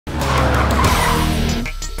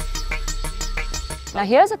Now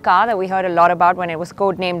here's a car that we heard a lot about when it was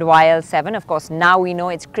codenamed YL7. Of course, now we know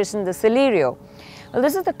it's christened the Celerio. Well,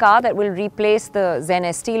 this is the car that will replace the Zen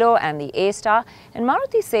Estilo and the A-Star, and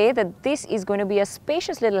Maruti say that this is going to be a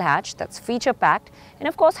spacious little hatch that's feature-packed and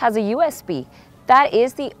of course has a USP. That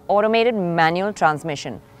is the automated manual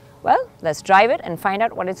transmission. Well, let's drive it and find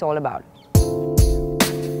out what it's all about.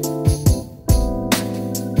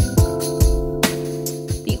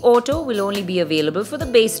 The Auto will only be available for the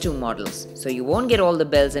base 2 models, so you won't get all the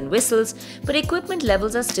bells and whistles, but equipment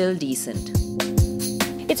levels are still decent.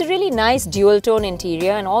 It's a really nice dual-tone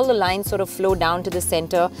interior, and all the lines sort of flow down to the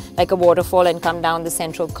center like a waterfall and come down the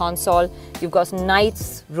central console. You've got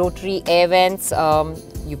nice rotary air vents,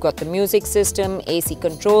 you've got the music system, AC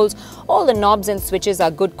controls, all the knobs and switches are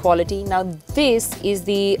good quality. Now this is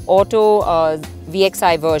the Auto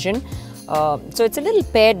VXI version, so it's a little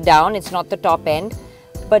pared down, it's not the top end,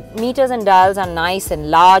 but meters and dials are nice and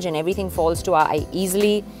large and everything falls to our eye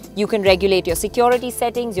easily. You can regulate your security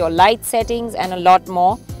settings, your light settings and a lot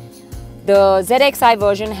more. The ZXI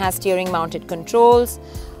version has steering mounted controls.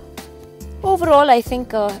 Overall, I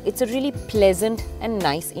think it's a really pleasant and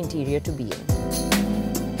nice interior to be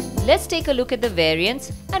in. Let's take a look at the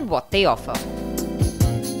variants and what they offer.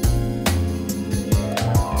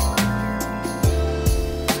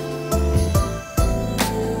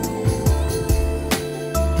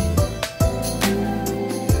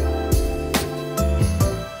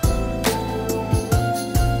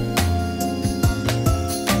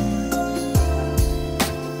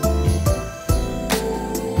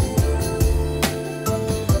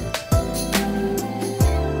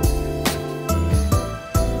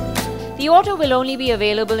 The Auto will only be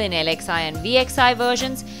available in LXI and VXI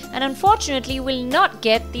versions, and unfortunately will not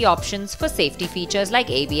get the options for safety features like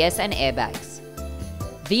ABS and airbags.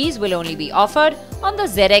 These will only be offered on the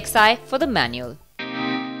ZXI for the manual.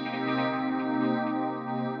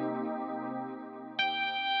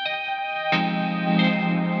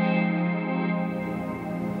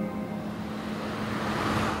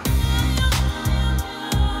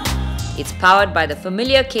 It's powered by the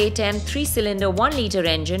familiar K10 3-cylinder 1-litre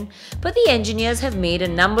engine, but the engineers have made a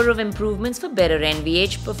number of improvements for better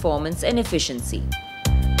NVH, performance and efficiency.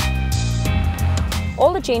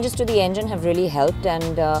 All the changes to the engine have really helped,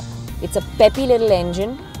 and it's a peppy little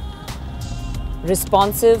engine,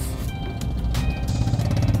 responsive,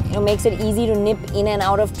 makes it easy to nip in and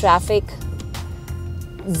out of traffic,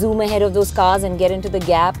 zoom ahead of those cars and get into the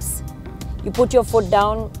gaps. You put your foot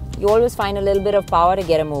down, you always find a little bit of power to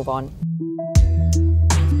get a move on.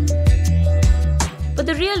 But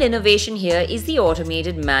the real innovation here is the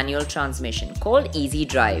automated manual transmission called Easy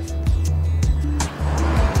Drive.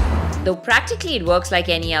 Though practically it works like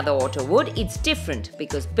any other auto would, it's different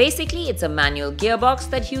because basically it's a manual gearbox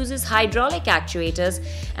that uses hydraulic actuators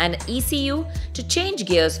and ECU to change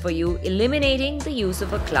gears for you, eliminating the use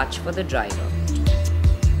of a clutch for the driver.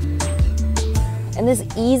 And this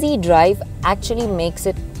Easy Drive actually makes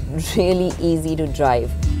it really easy to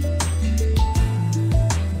drive.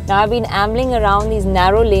 Now I've been ambling around these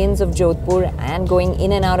narrow lanes of Jodhpur and going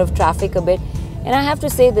in and out of traffic a bit, and I have to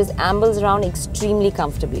say this ambles around extremely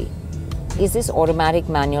comfortably. Is this automatic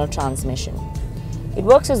manual transmission? It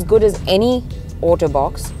works as good as any auto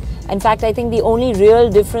box. In fact, I think the only real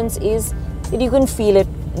difference is that you can feel it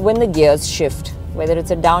when the gears shift. Whether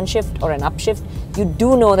it's a downshift or an upshift, you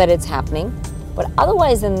do know that it's happening. But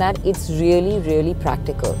otherwise than that, it's really, really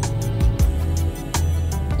practical.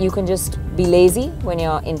 You can just be lazy when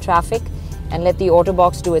you're in traffic and let the auto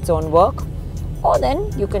box do its own work, or then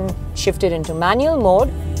you can shift it into manual mode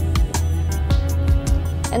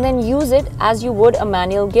and then use it as you would a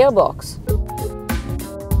manual gearbox.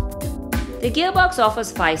 The gearbox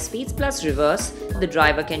offers 5 speeds plus reverse. The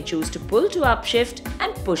driver can choose to pull to upshift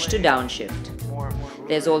and push to downshift.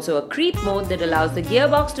 There's also a creep mode that allows the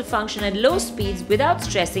gearbox to function at low speeds without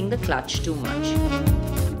stressing the clutch too much.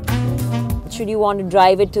 Should you want to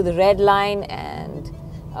drive it to the red line and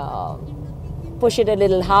push it a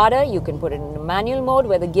little harder, you can put it in manual mode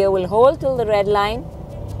where the gear will hold till the red line.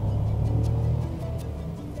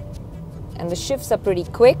 And the shifts are pretty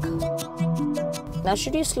quick. Now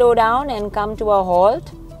should you slow down and come to a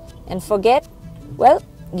halt and forget, well,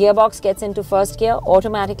 gearbox gets into first gear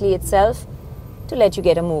automatically itself to let you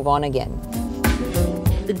get a move on again.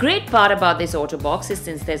 The great part about this auto box is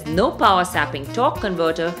since there's no power sapping torque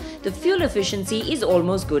converter, the fuel efficiency is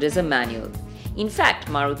almost good as a manual. In fact,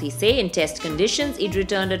 Maruti say in test conditions it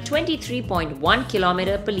returned a 23.1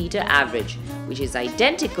 km per litre average, which is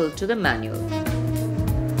identical to the manual.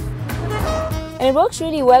 And it works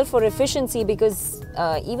really well for efficiency because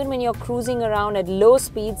even when you're cruising around at low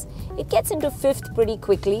speeds, it gets into fifth pretty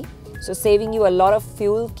quickly. so saving you a lot of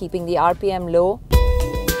fuel, keeping the RPM low.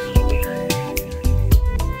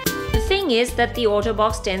 The thing is that the auto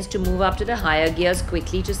box tends to move up to the higher gears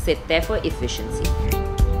quickly to sit there for efficiency.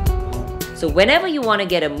 So whenever you want to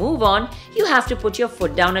get a move on, you have to put your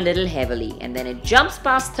foot down a little heavily, and then it jumps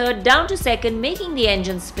past third down to second, making the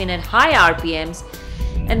engine spin at high RPMs,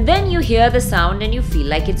 and then you hear the sound and you feel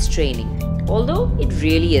like it's straining, although it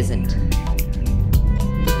really isn't.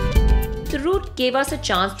 The route gave us a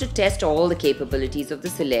chance to test all the capabilities of the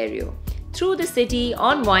Celerio, through the city,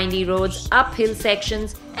 on windy roads, uphill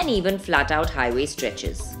sections, and even flat-out highway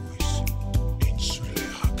stretches.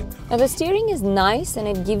 Now the steering is nice and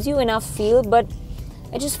it gives you enough feel, but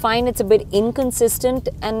I just find it's a bit inconsistent,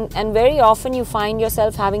 and very often you find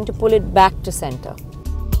yourself having to pull it back to center.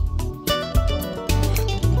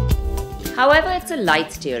 However, it's a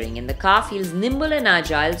light steering and the car feels nimble and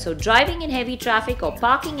agile, so driving in heavy traffic or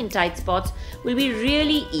parking in tight spots will be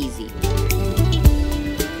really easy.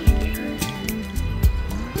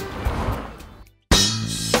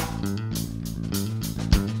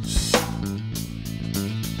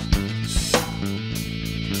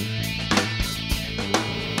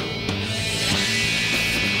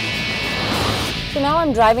 So now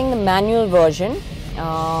I'm driving the manual version.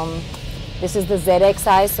 This is the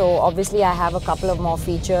ZXi, so obviously I have a couple of more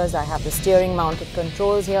features. I have the steering mounted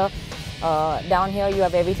controls here. Down here you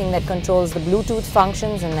have everything that controls the Bluetooth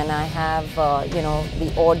functions, and then I have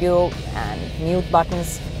the audio and mute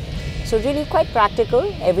buttons. So really quite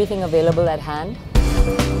practical, everything available at hand.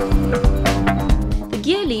 The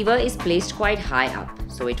gear lever is placed quite high up,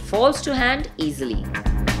 so it falls to hand easily.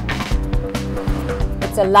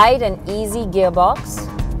 It's a light and easy gearbox,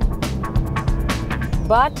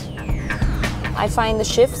 but I find the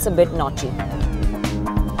shifts a bit notchy.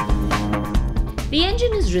 The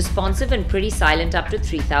engine is responsive and pretty silent up to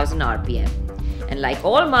 3000 RPM. And like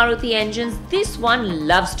all Maruti engines, this one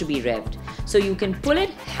loves to be revved, so you can pull it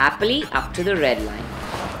happily up to the red line.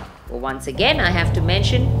 But once again, I have to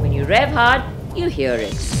mention, when you rev hard, you hear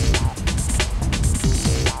it.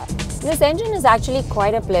 This engine is actually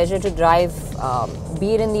quite a pleasure to drive,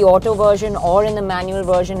 be it in the auto version or in the manual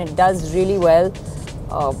version. It does really well.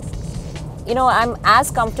 I'm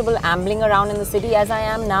as comfortable ambling around in the city as I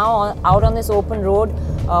am now out on this open road,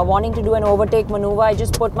 wanting to do an overtake maneuver. I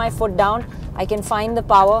just put my foot down, I can find the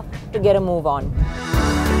power to get a move on.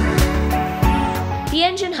 The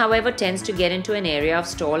engine, however, tends to get into an area of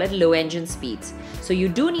stall at low engine speeds, so you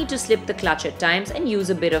do need to slip the clutch at times and use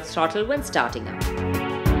a bit of throttle when starting up.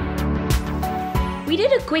 We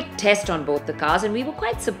did a quick test on both the cars and we were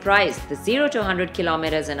quite surprised. The 0 to 100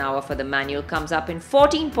 km an hour for the manual comes up in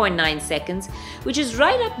 14.9 seconds, which is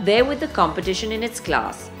right up there with the competition in its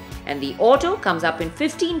class. And the auto comes up in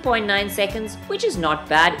 15.9 seconds, which is not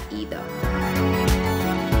bad either.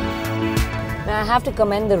 Now I have to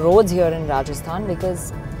commend the roads here in Rajasthan,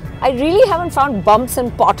 because I really haven't found bumps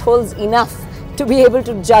and potholes enough to be able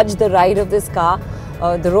to judge the ride of this car.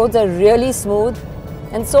 The roads are really smooth,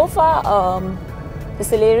 and so far the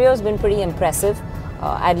Celerio has been pretty impressive.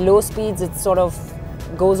 At low speeds it sort of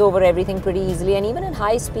goes over everything pretty easily, and even at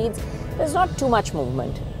high speeds there's not too much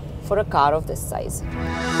movement for a car of this size.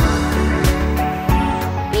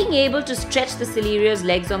 Being able to stretch the Celerio's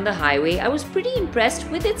legs on the highway, I was pretty impressed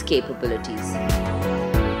with its capabilities.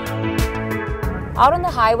 Out on the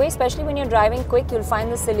highway, especially when you're driving quick, you'll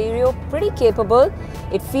find the Celerio pretty capable.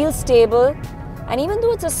 It feels stable, and even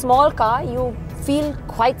though it's a small car, you feel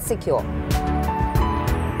quite secure.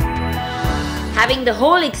 Having the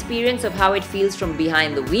whole experience of how it feels from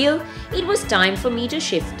behind the wheel, it was time for me to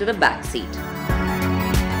shift to the back seat.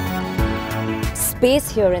 Space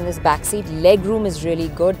here in this back seat, leg room is really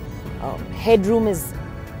good, headroom is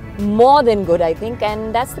more than good, I think,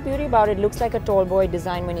 and that's the beauty about it. It looks like a tall boy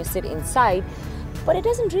design when you sit inside, but it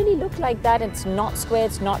doesn't really look like that. It's not square,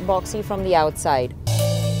 it's not boxy from the outside.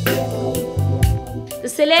 The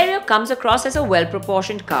Celerio comes across as a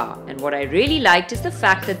well-proportioned car, and what I really liked is the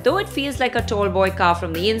fact that though it feels like a tall boy car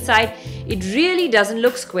from the inside, it really doesn't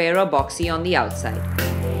look square or boxy on the outside.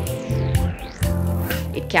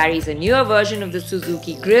 It carries a newer version of the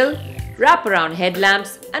Suzuki grille, wraparound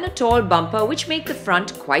headlamps, and a tall bumper which make the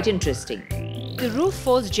front quite interesting. The roof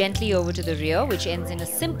folds gently over to the rear, which ends in a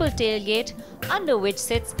simple tailgate, under which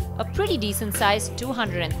sits a pretty decent-sized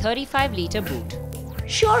 235-litre boot.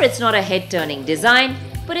 Sure, it's not a head-turning design,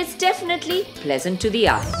 but it's definitely pleasant to the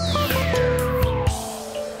eye.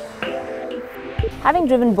 Having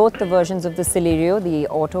driven both the versions of the Celerio, the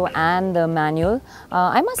auto and the manual,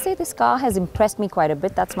 I must say this car has impressed me quite a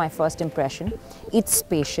bit. That's my first impression. It's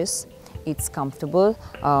spacious. It's comfortable.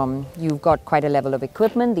 You've got quite a level of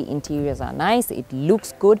equipment. The interiors are nice. It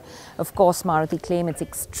looks good. Of course, Maruti claim it's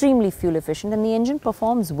extremely fuel efficient and the engine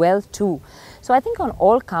performs well too. So I think on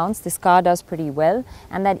all counts, this car does pretty well,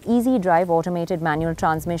 and that easy drive automated manual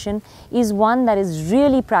transmission is one that is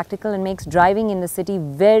really practical and makes driving in the city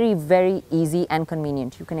very, very easy and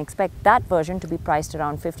convenient. You can expect that version to be priced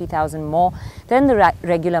around 50,000 more than the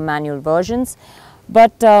regular manual versions.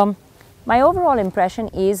 But my overall impression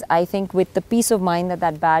is, I think with the peace of mind that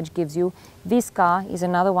that badge gives you, this car is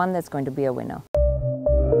another one that's going to be a winner.